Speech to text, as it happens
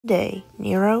Day,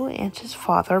 Nero and his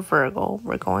father Virgil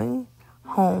were going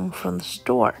home from the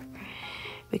store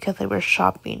because they were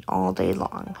shopping all day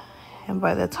long, and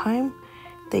by the time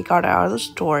they got out of the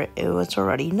store, it was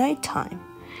already nighttime.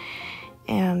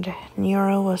 And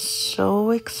Nero was so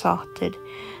exhausted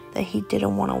that he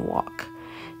didn't want to walk.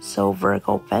 So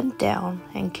Virgil bent down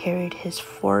and carried his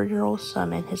 4-year-old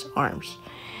son in his arms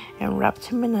and wrapped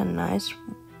him in a nice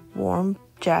warm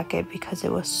jacket because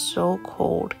it was so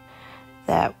cold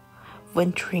that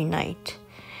wintry night.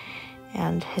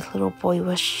 And his little boy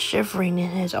was shivering in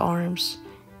his arms.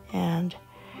 And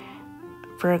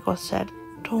Virgil said,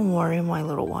 "Don't worry, my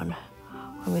little one.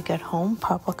 When we get home,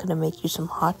 Papa's gonna make you some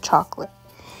hot chocolate."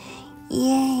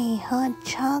 Yay, hot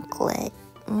chocolate.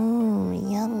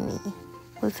 Yummy.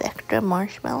 With extra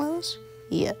marshmallows?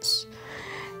 Yes.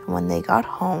 And when they got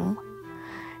home,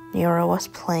 Nero was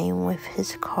playing with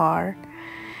his car.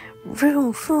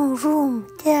 Vroom, vroom, vroom.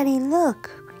 Daddy, look.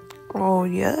 Oh,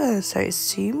 yes, I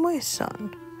see, my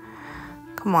son.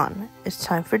 Come on, it's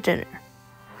time for dinner.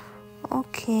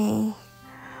 Okay.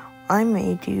 I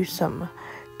made you some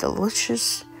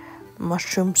delicious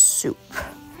mushroom soup.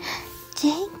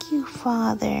 Thank you,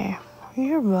 Father.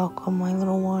 You're welcome, my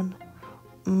little one.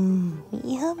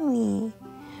 Yummy.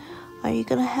 Are you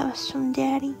gonna have some,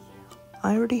 Daddy?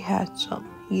 I already had some.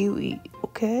 You eat,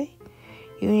 okay?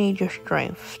 You need your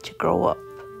strength to grow up.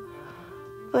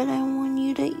 But I want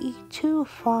you to eat too,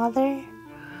 Father.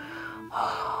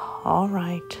 All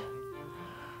right.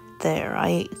 There, I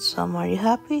ate some. Are you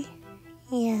happy?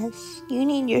 Yes. You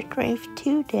need your strength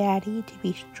too, Daddy, to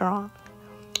be strong.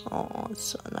 Oh,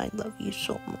 son, I love you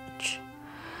so much.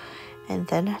 And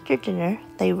then after dinner,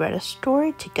 they read a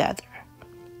story together.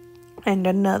 And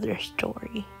another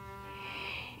story.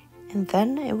 And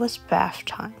then it was bath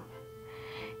time.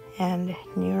 And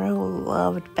Nero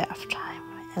loved bath time.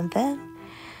 And then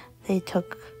they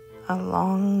took a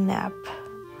long nap.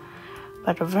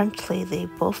 But eventually they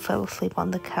both fell asleep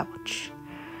on the couch.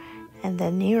 And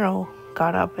then Nero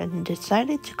got up and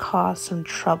decided to cause some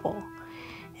trouble.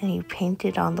 And he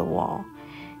painted on the wall.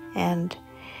 And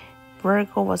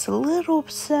Virgil was a little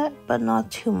upset, but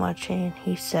not too much. And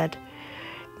he said,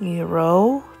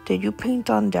 "Nero, did you paint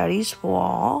on Daddy's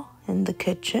wall in the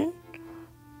kitchen?"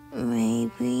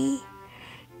 "Maybe."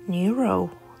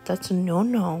 "Nero, that's a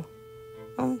no-no."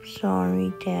 "I'm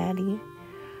sorry, Daddy."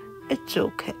 "It's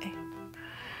okay."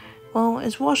 "Well,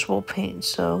 it's washable paint,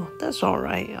 so that's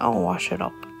alright. I'll wash it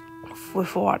up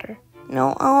with water."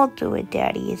 "No, I'll do it,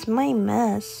 Daddy. It's my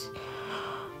mess."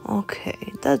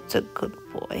 "Okay, that's a good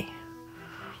boy."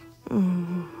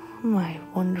 My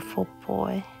wonderful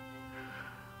boy.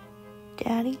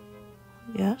 "Daddy?"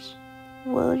 "Yes?"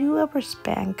 "Will you ever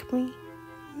spank me?"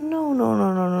 No.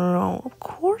 Of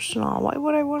course not. Why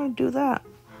would I want to do that?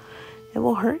 It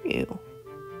will hurt you."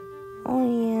 "Oh,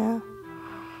 yeah.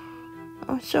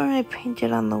 I'm sorry I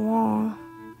painted on the wall."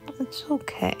 "It's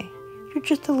okay. You're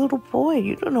just a little boy.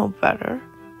 You don't know better."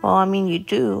 "Well, I mean, you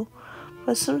do.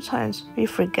 But sometimes we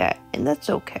forget, and that's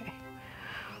okay.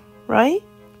 Right?"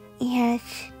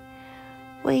 "Yes.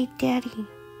 Wait, Daddy."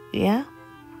 "Yeah?"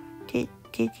 Did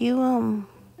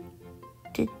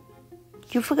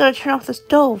you forgot to turn off the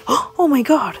stove?" "Oh my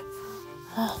God."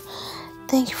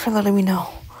 Thank you for letting me know."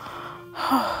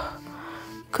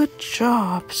 "Good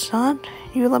job, son.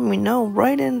 You let me know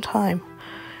right in time."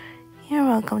 "You're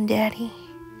welcome, Daddy."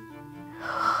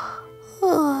 Oh,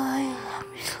 I'm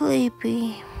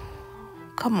sleepy.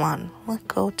 Come on, let's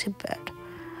go to bed."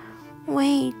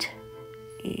 "Wait."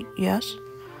 Yes?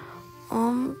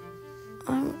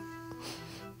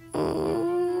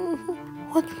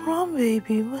 What's wrong,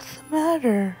 baby? What's the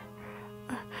matter?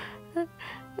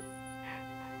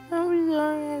 "I'm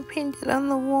sorry I painted on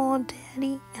the wall,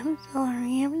 Daddy. I'm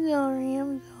sorry.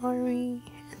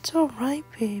 It's alright,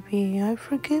 baby. I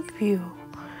forgive you.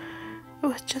 It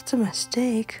was just a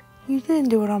mistake. You didn't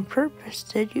do it on purpose,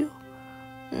 did you?"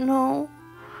 "No.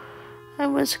 I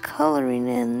was coloring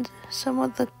and some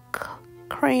of the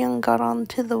crayon got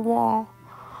onto the wall."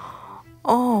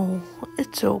 "Oh,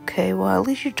 it's okay. Well, at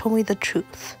least you told me the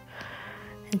truth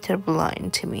instead of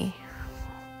lying to me."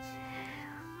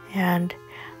 And,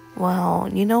 well,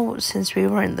 since we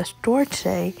were in the store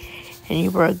today and you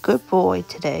were a good boy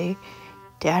today,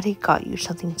 Daddy got you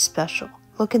something special.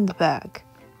 Look in the bag.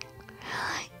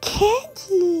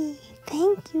 Candy!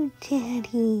 Thank you,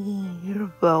 Daddy. You're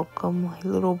welcome, my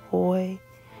little boy.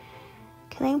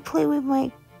 Can I play with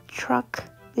my truck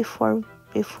before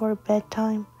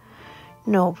bedtime?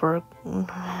 No,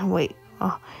 wait.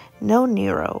 No,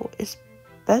 Nero. It's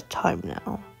bedtime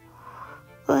now.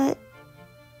 But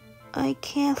I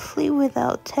can't sleep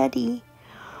without Teddy.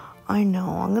 I know,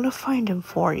 I'm gonna find him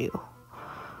for you.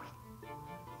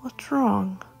 What's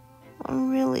wrong? I'm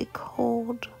really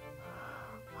cold.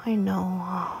 I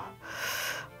know.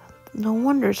 No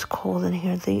wonder it's cold in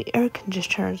here. The air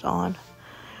conditioner's on.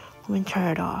 Let me turn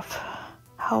it off.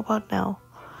 How about now?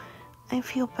 I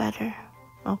feel better.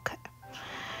 Okay.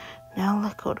 Now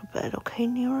let's go to bed, okay,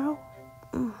 Nero?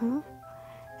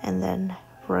 And then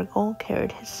Vergil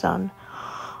carried his son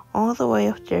all the way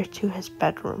up there to his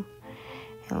bedroom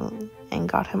and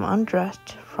got him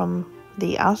undressed from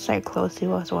the outside clothes he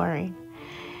was wearing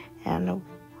and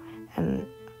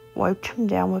wiped him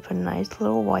down with a nice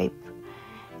little wipe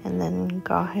and then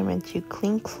got him into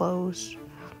clean clothes,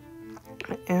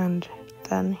 and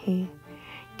then he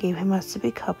gave him a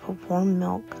sippy cup of warm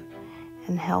milk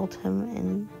and held him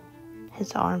in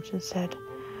his arms and said,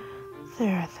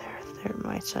 there,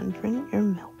 my son, drink your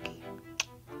milky.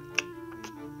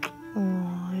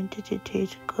 Oh, did it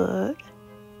taste good?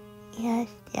 Yes,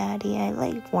 Daddy, I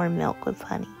like warm milk with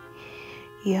honey.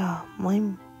 Yeah, my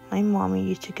mommy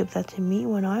used to give that to me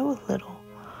when I was little,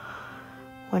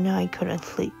 when I couldn't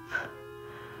sleep.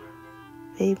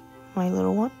 Babe, my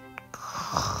little one.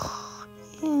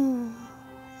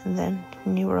 And then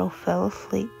Nero fell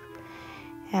asleep,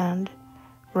 and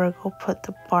Vergil put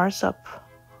the bars up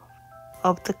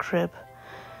of the crib,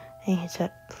 and he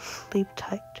said, sleep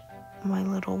tight, my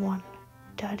little one.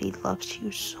 Daddy loves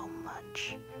you so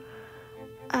much.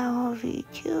 I love you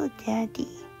too, Daddy,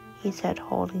 he said,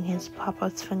 holding his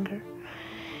papa's finger.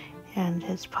 And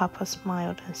his papa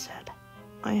smiled and said,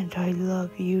 and I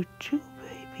love you too,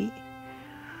 baby.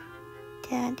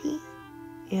 Daddy?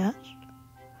 Yes?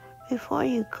 Before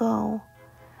you go,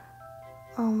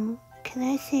 can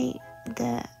I say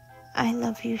that I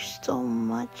love you so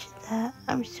much that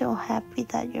I'm so happy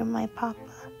that you're my papa?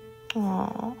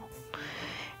 Aww.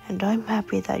 And I'm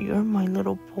happy that you're my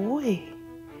little boy.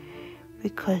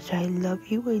 Because I love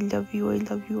you, I love you, I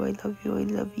love you, I love you, I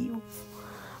love you.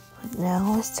 But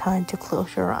now it's time to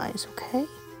close your eyes, okay?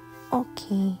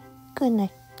 Okay. Good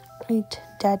night,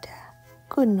 Dada.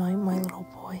 Good night, my little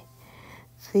boy.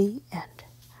 The end.